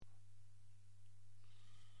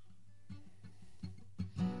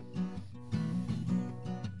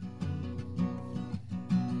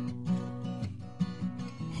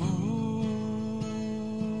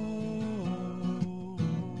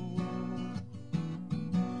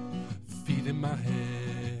beat in my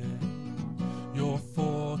head. Your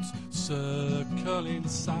thoughts circle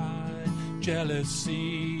inside,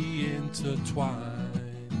 jealousy intertwined.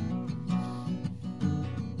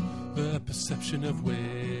 The perception of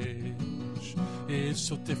which is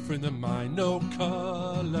so different than mine. No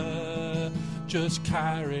colour, just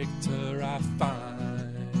character I find.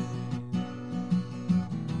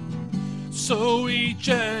 So we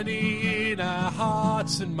journey in our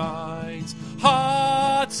hearts and minds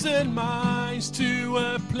to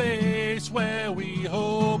a place where we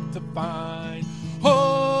hope to find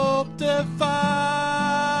love,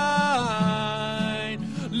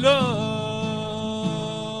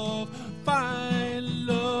 find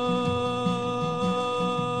love.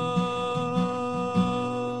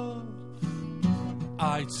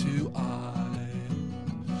 Eye to eye,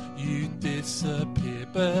 you disappear,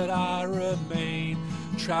 but I remain,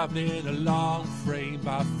 travelling along frame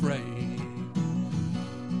by frame.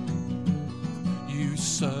 You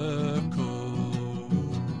circle,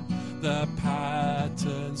 the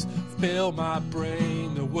patterns fill my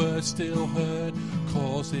brain, the words still hurt,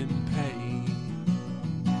 causing pain.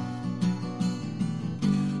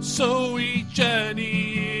 So we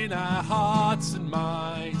journey in our hearts and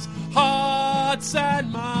minds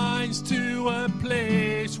to a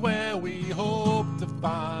place where we hope to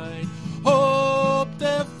find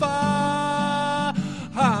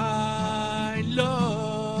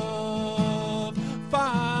love,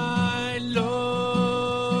 find love.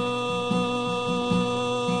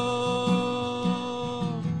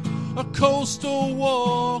 A coastal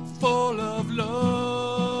walk full of love,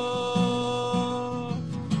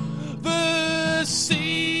 the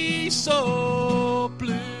sea so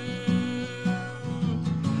blue,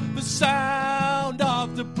 the sound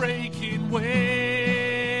of the breaking waves,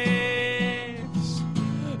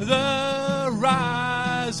 the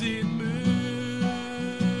rising moon.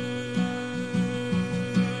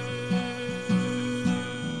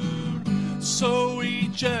 So we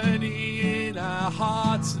journey in our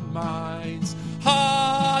hearts and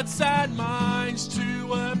minds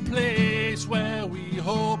to a place where we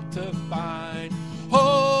hope to find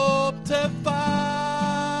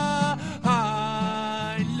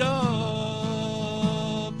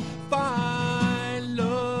love, find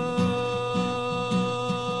love.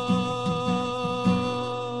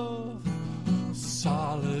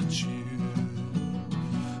 Solitude,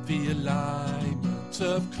 the alignment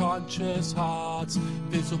of conscious hearts,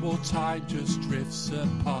 visible time just drifts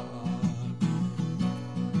apart.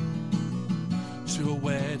 To a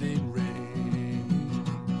wedding ring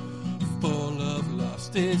full of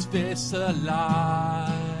lust, is this a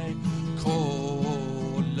lie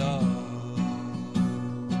called love?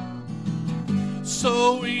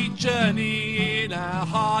 So we journey in our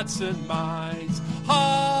hearts and minds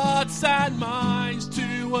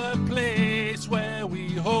to a place where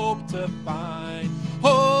we hope to find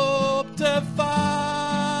love,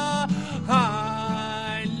 find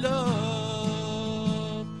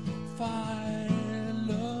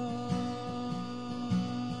love.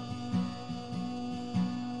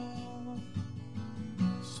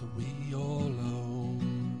 So we all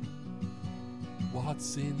own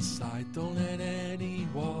what's inside. Don't let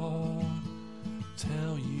anyone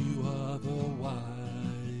tell you otherwise.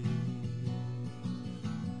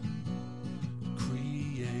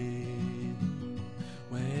 Create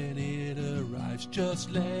when it arrives, just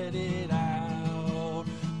let it out.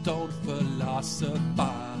 Don't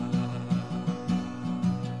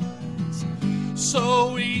philosophize.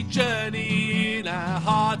 So we journey in our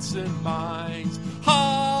hearts and minds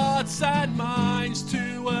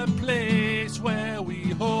to a place where we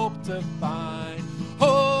hope to find